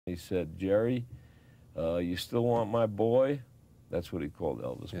He said, Jerry, you still want my boy? That's what he called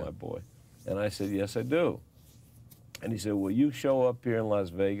Elvis, my boy. And I said, yes, I do. And he said, will you show up here in Las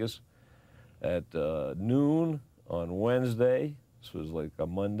Vegas at noon on Wednesday, this was like a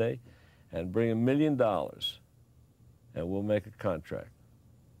Monday, and bring $1 million, and we'll make a contract.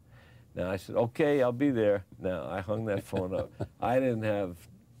 Now, I said, okay, I'll be there. Now, I hung that phone up. I didn't have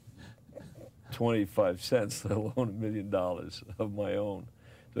 25 cents, let alone $1 million of my own.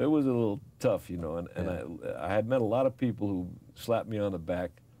 So it was a little tough, you know, and I had met a lot of people who slapped me on the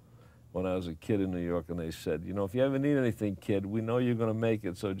back when I was a kid in New York, and they said, you know, if you ever need anything, kid, we know you're going to make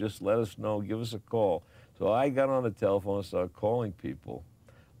it, so just let us know, give us a call. So I got on the telephone and started calling people,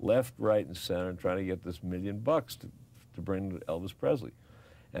 left, right, and center, and trying to get this $1 million to bring to Elvis Presley.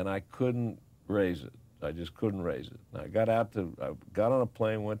 And I couldn't raise it. I just couldn't raise it. I got on a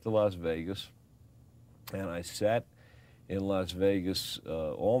plane, went to Las Vegas, and I sat in Las Vegas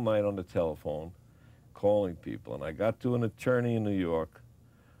all night on the telephone calling people. And I got to an attorney in New York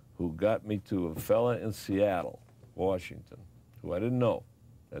who got me to a fella in Seattle, Washington, who I didn't know,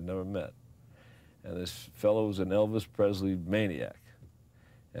 I'd never met. And this fellow was an Elvis Presley maniac.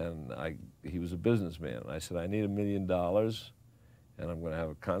 And he was a businessman. And I said, I need $1 million, and I'm going to have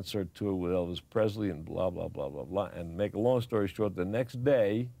a concert tour with Elvis Presley and blah, blah, blah, blah, blah. And make a long story short, the next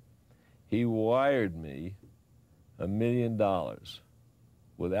day, he wired me $1 million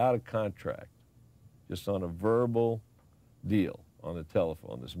without a contract, just on a verbal deal on the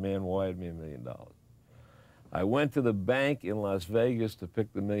telephone. This man wired me $1 million. I went to the bank in Las Vegas to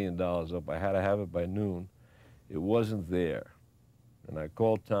pick the $1 million up. I had to have it by noon. It wasn't there. And I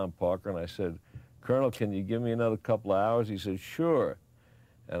called Tom Parker and I said, Colonel, can you give me another couple of hours? He said, sure.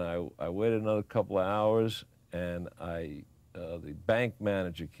 And I waited another couple of hours, and the bank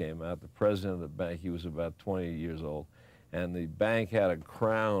manager came out, the president of the bank. He was about 20 years old. And the bank had a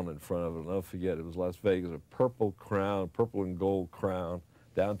crown in front of it. I'll never forget, it was Las Vegas, a purple crown, purple and gold crown,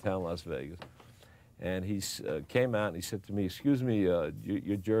 downtown Las Vegas. And he came out and he said to me, excuse me,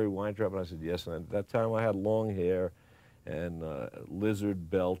 you're Jerry Weintraub? And I said, yes. And at that time I had long hair and lizard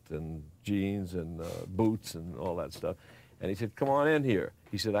belt and jeans and boots and all that stuff. And he said, come on in here.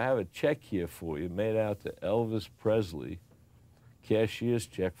 He said, I have a check here for you made out to Elvis Presley, cashier's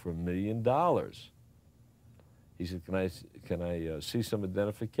check for $1 million. He said, can I see some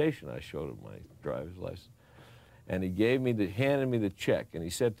identification? I showed him my driver's license. And he handed me the check, and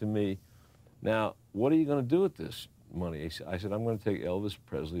he said to me, now, what are you going to do with this money? I said, I'm going to take Elvis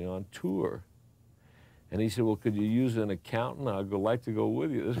Presley on tour. And he said, well, could you use an accountant? I'd like to go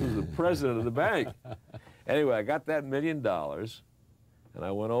with you. This was the president of the bank. Anyway, I got that $1 million, and I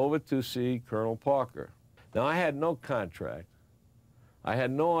went over to see Colonel Parker. Now, I had no contract. I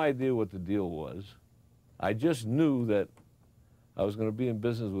had no idea what the deal was. I just knew that I was going to be in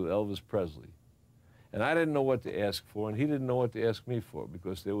business with Elvis Presley. And I didn't know what to ask for, and he didn't know what to ask me for,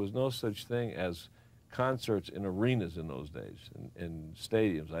 because there was no such thing as concerts in arenas in those days, in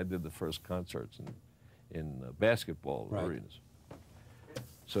stadiums. I did the first concerts in basketball arenas.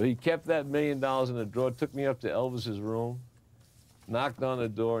 So he kept that $1 million in the drawer, took me up to Elvis's room, knocked on the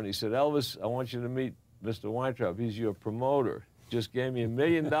door, and he said, Elvis, I want you to meet Mr. Weintraub. He's your promoter. Just gave me $1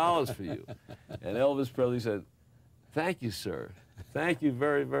 million for you. And Elvis Presley said, thank you, sir. Thank you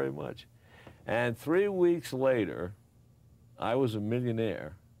very, very much. And 3 weeks later, I was a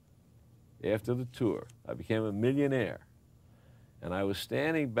millionaire. After the tour, I became a millionaire. And I was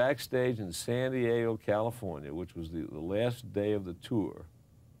standing backstage in San Diego, California, which was the last day of the tour.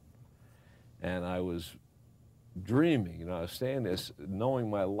 And I was dreaming, you know, I was standing there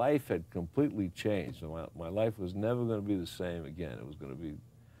knowing my life had completely changed. My life was never going to be the same again. It was going to be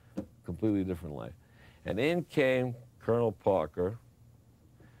a completely different life. And in came Colonel Parker,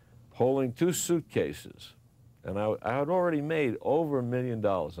 holding 2 suitcases. And I had already made over $1 million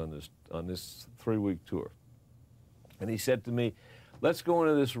on this 3-week tour. And he said to me, let's go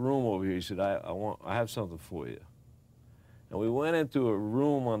into this room over here. He said, I have something for you. And we went into a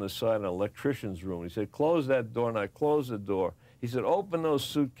room on the side, an electrician's room. He said, close that door, and I closed the door. He said, open those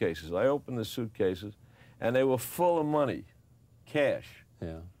suitcases. I opened the suitcases, and they were full of money, cash.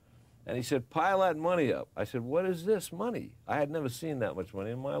 Yeah. And he said, pile that money up. I said, what is this money? I had never seen that much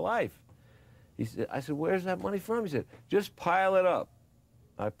money in my life. I said, where's that money from? He said, just pile it up.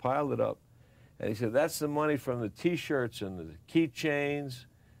 I piled it up. And he said, that's the money from the T-shirts and the keychains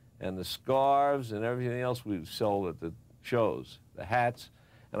and the scarves and everything else we sold at the shows, the hats.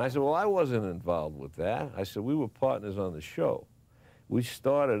 And I said, well, I wasn't involved with that. I said, we were partners on the show. We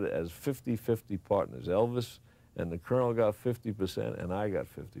started as 50-50 partners. Elvis and the Colonel got 50%, and I got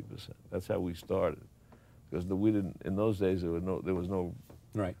 50%. That's how we started. Because we didn't, in those days, there was no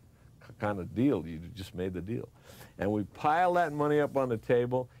Right. kind of deal. You just made the deal. And we piled that money up on the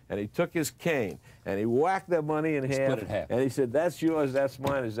table, and he took his cane, and he whacked that money in half. Split it half. And he said, that's yours, that's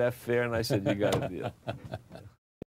mine, is that fair? And I said, you got a deal.